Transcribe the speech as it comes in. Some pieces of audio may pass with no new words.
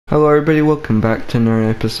Hello everybody, welcome back to another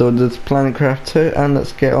episode of PlanetCraft 2, and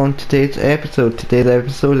let's get on today's episode. Today's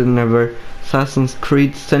episode is another Assassin's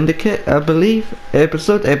Creed Syndicate, I believe,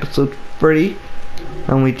 episode 3,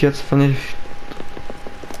 and we just finished.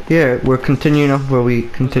 Yeah, we're continuing off where we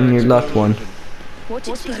continued last one. What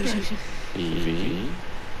explosion? EV?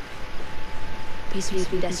 Piece has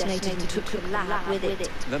been detonated and took to the lab with it.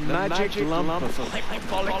 The magic lump of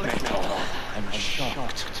hyperbolic metal. I'm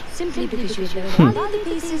shocked. Simply because you have known one of the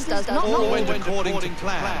pieces does not all went according to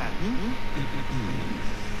plan.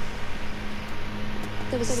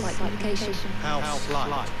 There was a slight complication. How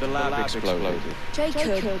slight? The lab exploded.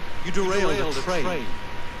 Jacob. You derailed the train.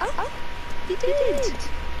 Oh, he did.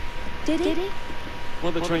 Did he?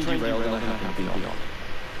 Well, the train derailed and I happened to be beyond.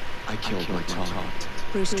 I killed my target.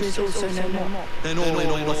 Brewster is also no more. Then all in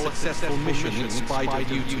all, a successful mission in spite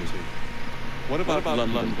of you two. What about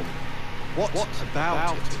London? What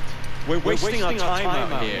about it? We're wasting our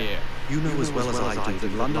time out here. You know as well as I do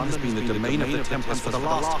that London has been the domain of the Templars for the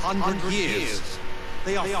last 100 years.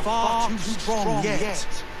 They are far too strong yet.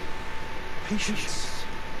 Patience.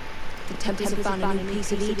 The Templars have found a new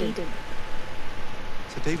piece of Eden.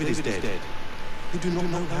 Sir David is dead. You do not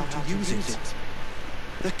know how to use it.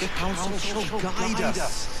 The Council shall guide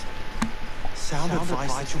us. Sound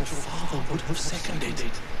advice that your father would have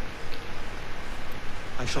seconded.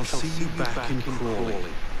 I shall see you back in Crawley.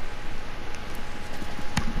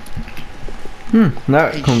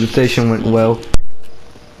 That conversation went well.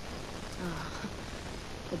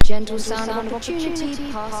 The gentle sound of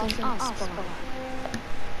opportunity passing us by.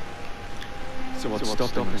 So what's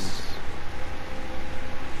stopping us?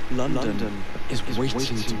 London is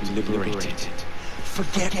waiting to be liberated.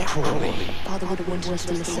 Forget Crawley. Father would have wanted us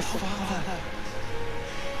to listen.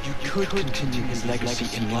 You could continue his legacy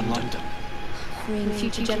in London. Freeing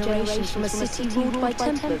future generations from a city ruled by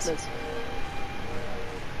Templars.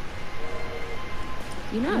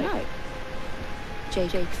 You know,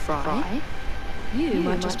 Jacob Fry, you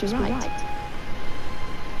might just be right.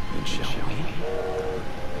 Then shall we?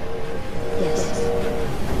 Yes.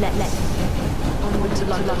 Let's. Onward to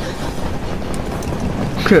London.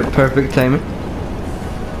 Perfect timing.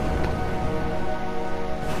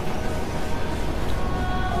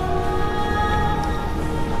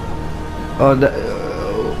 Oh,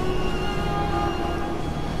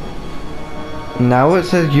 now it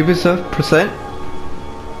says Ubisoft present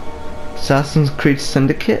Assassin's Creed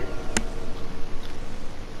Syndicate.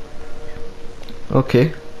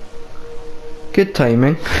 Okay. Good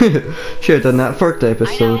timing. Should have done that first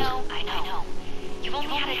episode. I know. You've only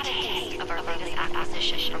had a taste of our latest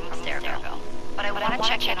acquisition from SHAREfactory, but I want to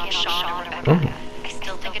check in on Sean and Rebecca. I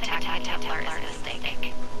still think attacking a Templar is a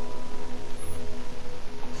mistake.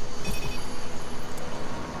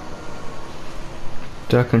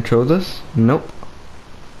 Do I control this? Nope.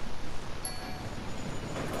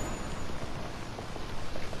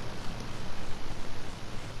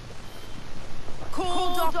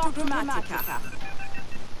 Call Dr. Grammatica.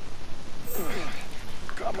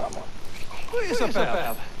 Come on. What is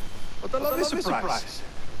about? What a lovely surprise.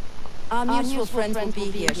 Our mutual friends will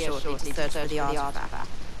be here shortly to search for the artifact.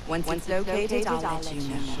 Once it's located, I'll let you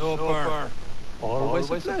know. Super. Always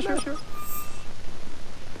a pleasure.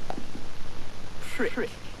 Prick.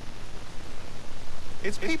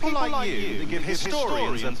 It's people like you that give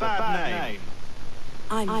historians a bad name.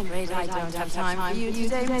 I'm afraid I don't have time for you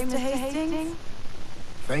today, Mr. Hastings.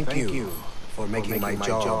 Thank you for making my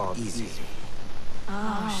job easy.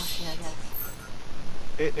 Oh, shit.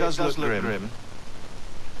 It does look grim.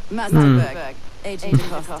 Master Berg, Agent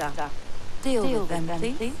Costa, deal with them,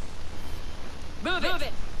 please. Move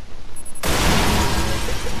it!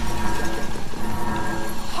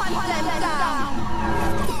 Hunt them down!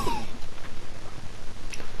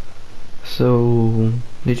 So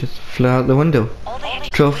they just flew out the window.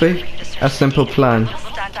 Trophy? A simple plan. The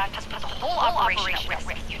whole operation at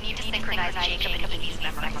risk. You need to synchronize Jacob and Evie's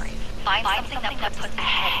memory. Find something that puts us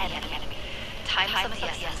ahead of the enemy. Time's of the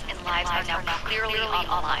essence, and lives are now clearly on the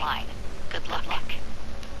line. Good luck.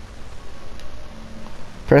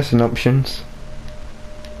 Pressing options.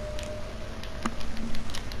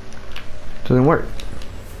 Doesn't work.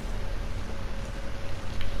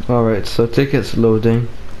 Alright, so tickets loading.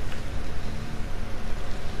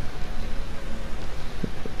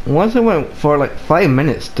 Once it went for like 5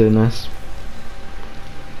 minutes doing this.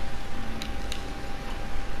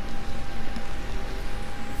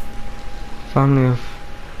 Family of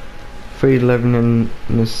 3 living in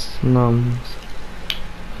the slums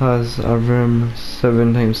has a room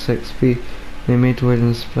 7 times 6 feet. They made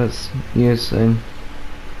wooden splits using.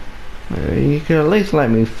 You could at least let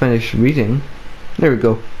me finish reading. There we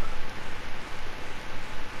go.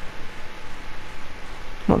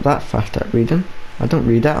 not that fast at reading. I don't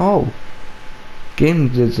read at all.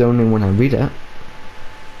 Games is the only one I read at.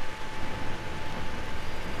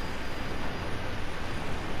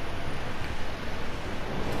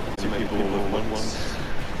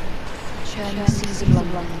 Churning seas of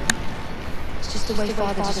London. It's just the way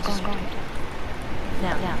Father described.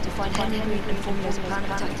 Now, to find Henry Green and formulate a plan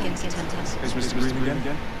of attack against the Templars. Is Mr. Green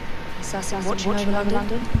again? Assassin watching over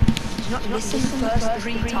London. Did you not listen first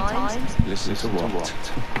 3 times? Listen to what?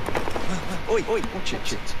 Oi, watch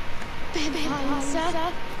it. Behind,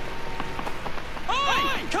 sir. Oi!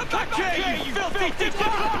 Come back here, you filthy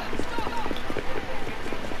dipper!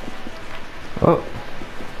 Oh.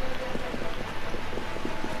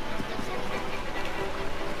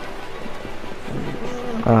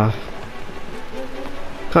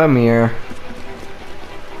 Come here.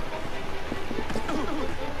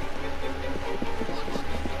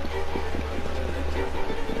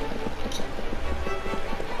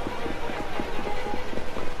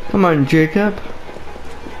 Come on, Jacob.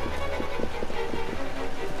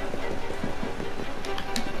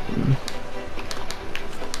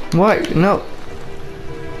 What? No.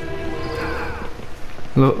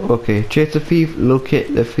 Look, okay. Chase the thief,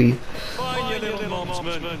 locate the thief. Fine, you little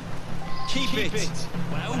mobsman. Keep it.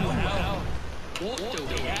 Well, what do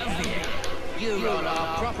we have here? You're on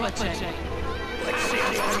our property. Let's see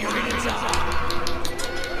how your minutes are.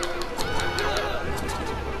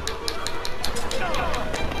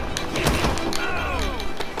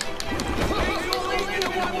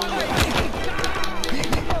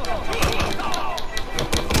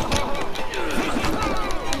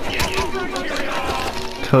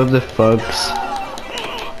 Kill the thugs.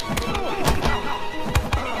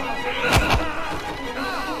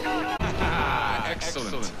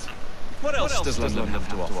 Excellent. What else does London have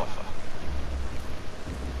to offer?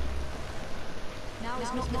 Now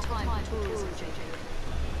is not the time for tourism, Jacob.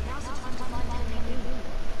 Now's the time to find Henry Green.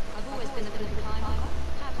 I've always been a bit of a climber,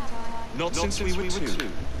 haven't I? Not since we were 2.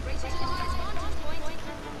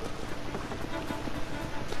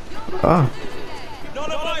 Ah. Not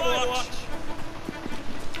on my watch!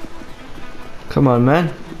 Come on,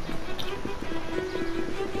 man.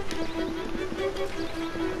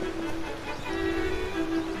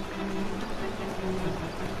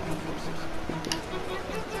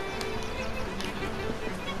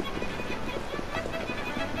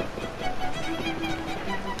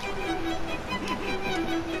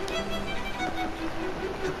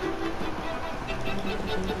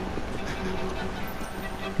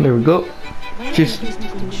 There we go. Just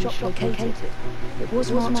Shop located. It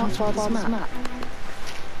was marked on Father's map.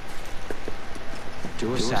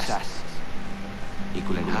 Two assassins.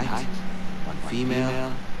 Equal in height. One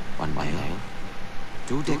female, one male.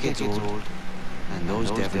 2 decades old. And those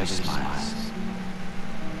devilish smiles.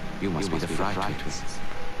 You must be the fright witness.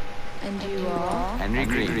 And you are? Henry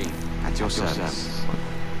Green, at your service.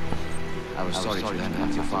 I was sorry to learn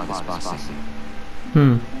about your father's passing.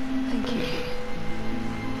 Thank you.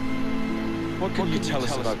 What can you tell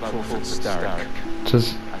us about Crawford Starrick?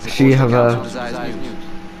 does she have a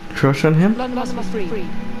crush on him? London must be free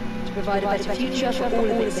to provide a better future for all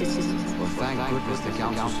of its citizens. Well, thank goodness the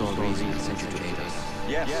council saw reason and sent you to aid us.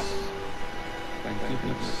 Yes. Thank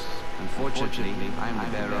goodness. Unfortunately, I'm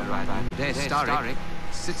the bearer of bad news. There, Starrick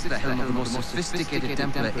sits at the helm of the most sophisticated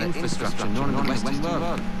Templar infrastructure known in the Western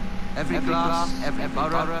world. Every class, every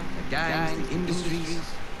borough, the gangs, the industries.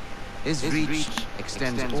 His reach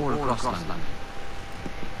extends all across London.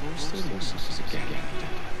 What's the losses again?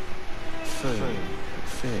 Firm,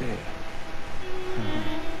 fair.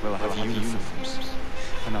 Well, I have uniforms.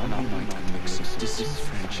 An army might a mix of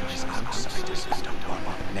disenfranchised outsiders and a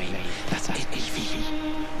one name. That's it,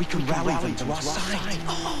 we can rally them to our side.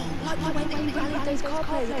 Oh, like the way that you rallied those car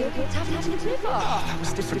players at the open tavern in the river. That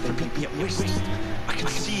was different from being at risk. I can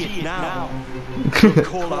see it now. We'll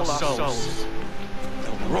call ourselves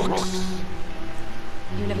the Rooks.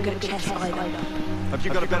 You're never going to chess either. Have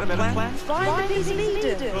you got a better plan? Find the busy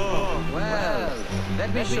leader. Well,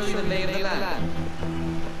 let me show you the lay of the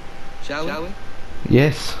land. Shall we?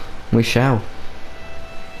 Yes, we shall.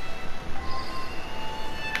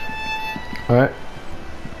 Alright.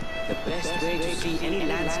 The best way to see any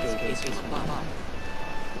landscape is from above.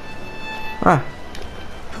 Ah.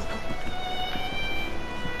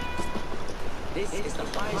 This is the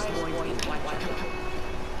highest point in Whitechapel.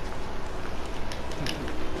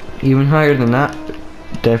 Even higher than that.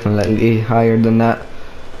 Definitely higher than that.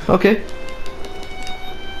 Okay.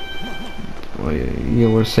 Well,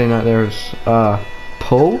 you were saying that there's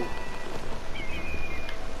pole?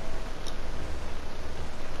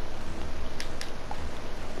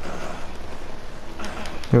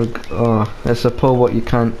 Here we go. Oh, it's a pull what you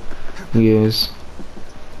can't use.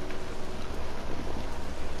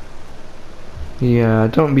 Yeah,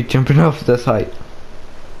 don't be jumping off this height.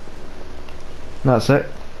 That's it.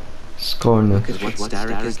 Scorn Look at what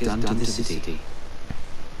Starrick has done to the city.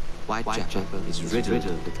 Whitechapel is riddled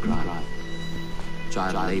with crime.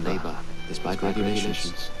 Child labor, despite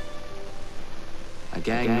regulations. A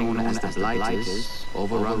gang known as the Blighters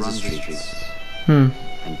overruns the streets. And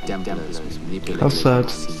Templars manipulate How sad.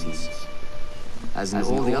 scenes. As in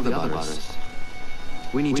all the other boroughs,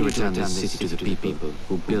 we need to return this city to the people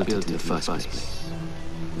who built it in the first place.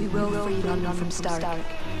 We will free London from Starrick.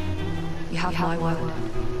 You have my word.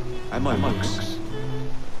 And my books.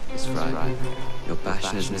 Miss Fry, your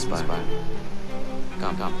passion is inspiring.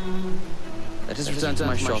 Come. Let us return to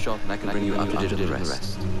my shop, and I can bring you up to date on the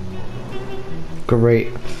rest.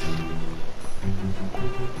 Great.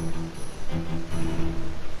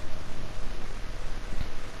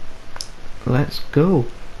 Let's go.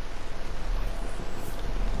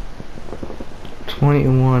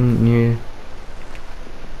 21 new.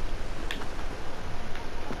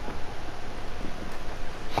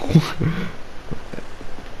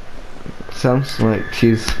 Sounds like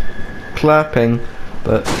she's clapping,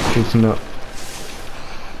 but she's not.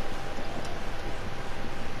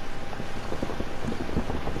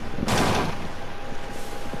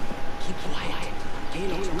 Keep quiet.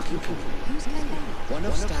 Gaylord's looking for me. Who's Gaylord? One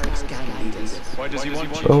of Starrick's gang leaders. Why does he want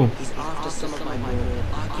you? Oh, He's after some of my more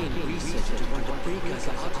arcane research to want to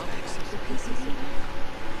precursor artifacts.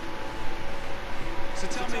 So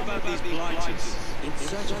tell me about these blighters. In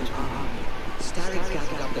search of an army, Starrick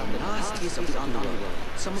gathered up the nastiest of the underworld.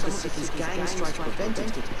 Some of the city's gang strikes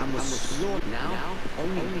prevented and was slaughtered. Now,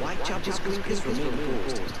 only Whitechapel's clinkers remain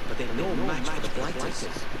opposed, but they're no match for the Blighters.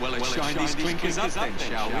 Well, let's shine these clinkers up then,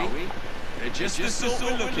 shall we? They're just the sort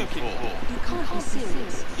we're looking for. You can't be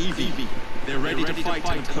serious. Evie, they're ready to fight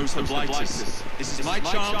and oppose the blighters. This is my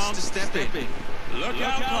chance to step in. Look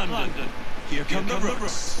out, London. Here come the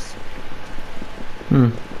rooks.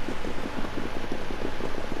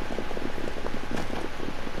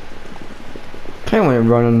 can't wait to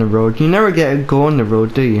run on the road. You never get to go on the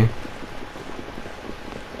road, do you?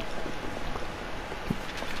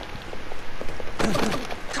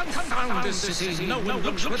 Confound this city, no one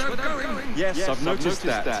looks where they're going. Yes, I've noticed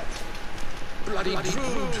that. Bloody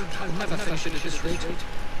Drood, I'll never finish it at this rate.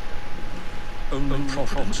 Only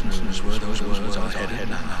Providence knows where those words are headed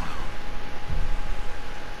now.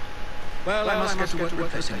 Well, I must get to work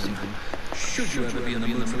replacing them. Should you ever be in the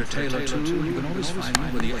mood for a tale or two, you can always find me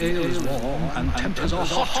where the ale is warm and tempers are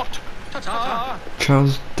hot. Ta-ta!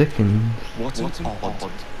 Charles Dickens. What an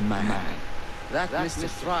odd man. That Mr.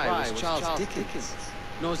 Fry was Charles Dickens.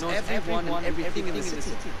 Knows everyone and everything in the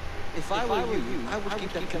city. If I were you, I would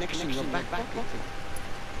keep that connection in your back pocket.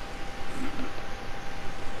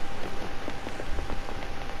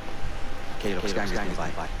 Caleb's gang is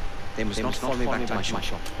nearby. They must not follow me back to my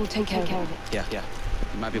shop. We'll take care of it. Yeah.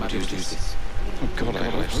 You might be able to use this. Oh God, I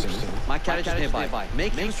hope so. My carriage is nearby.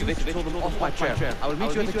 Make use of it to throw them off my chair. I will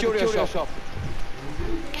meet you at the curio shop.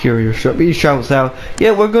 Curio shop. He shouts out,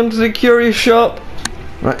 "Yeah, we're going to the curio shop."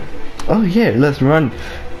 Right. Oh yeah, let's run.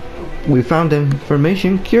 We found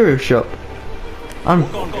information. Curio shop. I'm.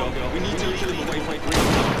 Go on, girl. We need to lead them away from Green.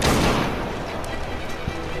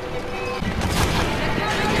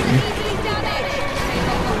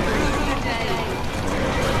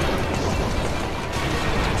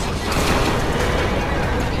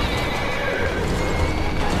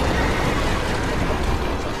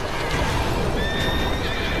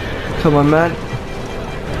 Come on, man.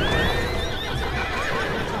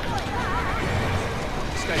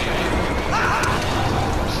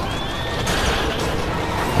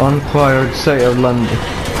 Unquired sight of London.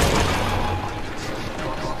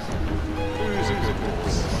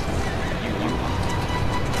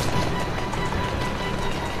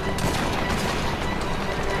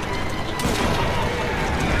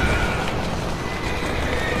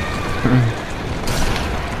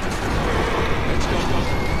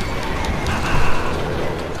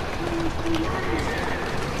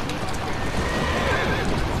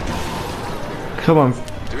 Come on.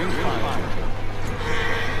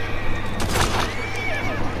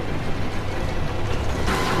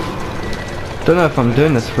 Don't know if I'm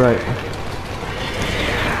doing this right.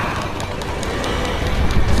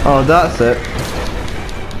 Oh, that's it.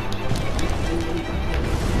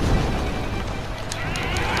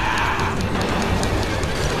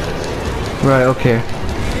 Right, okay.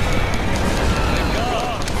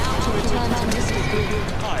 Now to return to Mr.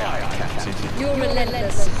 Green. You're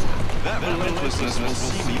relentless. That relentlessness will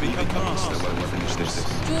see me become master when we finish this.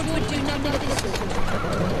 George would do nothing of the sort.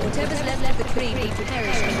 Whatever's left of the creed will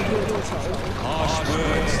perish under your control. Harsh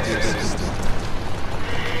words, dear sister.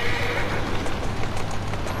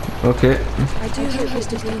 Okay. I do hope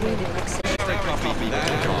Mr. Green will accept.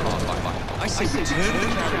 I say turn the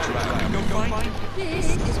carriage around and go find. This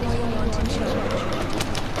is why you aren't in charge.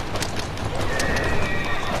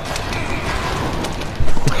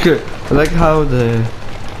 Okay. I like how the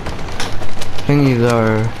thingies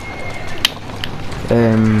are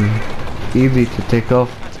easy to take off.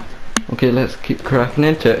 Okay, let's keep cracking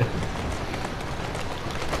into it.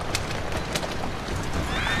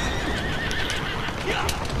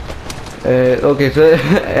 Okay, so it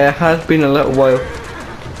has been a little while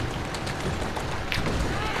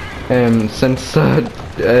since I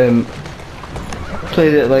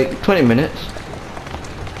played it, like 20 minutes.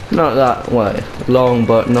 Not that long,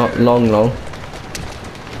 but not long.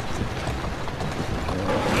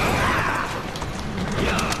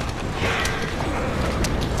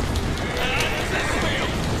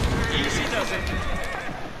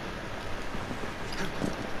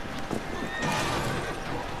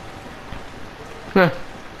 Huh.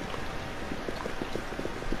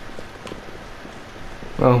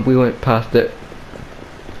 Well, we went past it.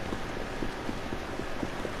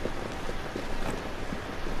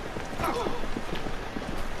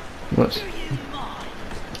 What's...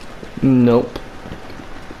 Nope.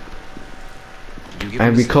 I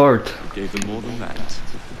record. Gave them more than that.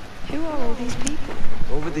 Who are all these people?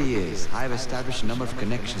 Over the years, I have established a number of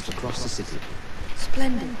connections across the city.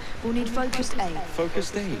 Splendid. We'll need focused aid.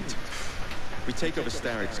 Focused aid. We take over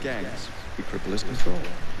Starrick's gangs. We cripple his control.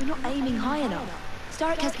 We're not aiming high enough.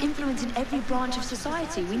 Starrick has influence in every branch of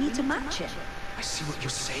society. We need to match it. I see what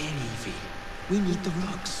you're saying, Evie. We need the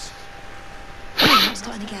Rooks. I'm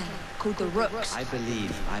starting again. Called the Rooks. I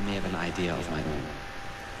believe I may have an idea of my own.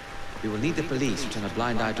 We will need the police to turn a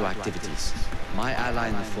blind eye to activities. My ally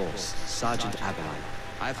in the force, Sergeant Aberline.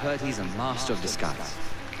 I've heard he's a master of disguise.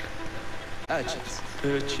 Urchins.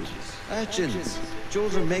 Urchins.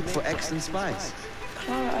 Children make for excellent spies.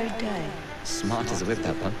 Clara O'Day. Smart as a whip,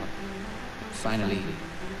 that one. Finally,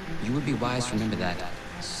 you would be wise to remember that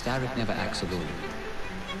Starrick never acts alone.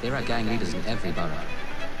 There are gang leaders in every borough.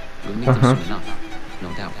 You'll meet them soon enough,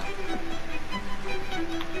 no doubt.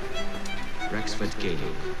 Rexford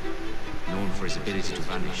Gaylord, known for his ability to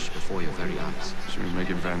vanish before your very eyes. Should we make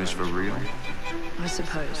him vanish for real? I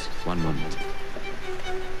suppose. One moment.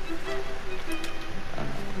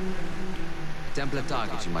 Templar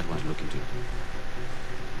targets you might want to look into.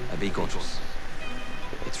 Be cautious.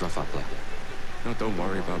 It's rough out there. No, don't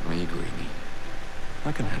worry about me, Greenie.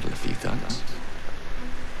 I can handle a few thugs.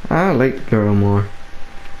 I like the girl more.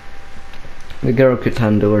 The girl could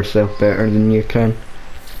handle herself better than you can.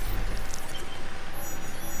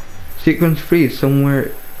 Sequence 3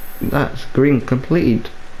 somewhere. That's green completed.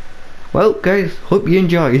 Well guys, hope you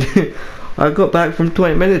enjoyed. I got back from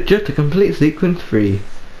 20 minutes just to complete sequence 3.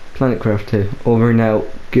 Planetcraft 2 over and out.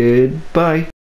 Goodbye.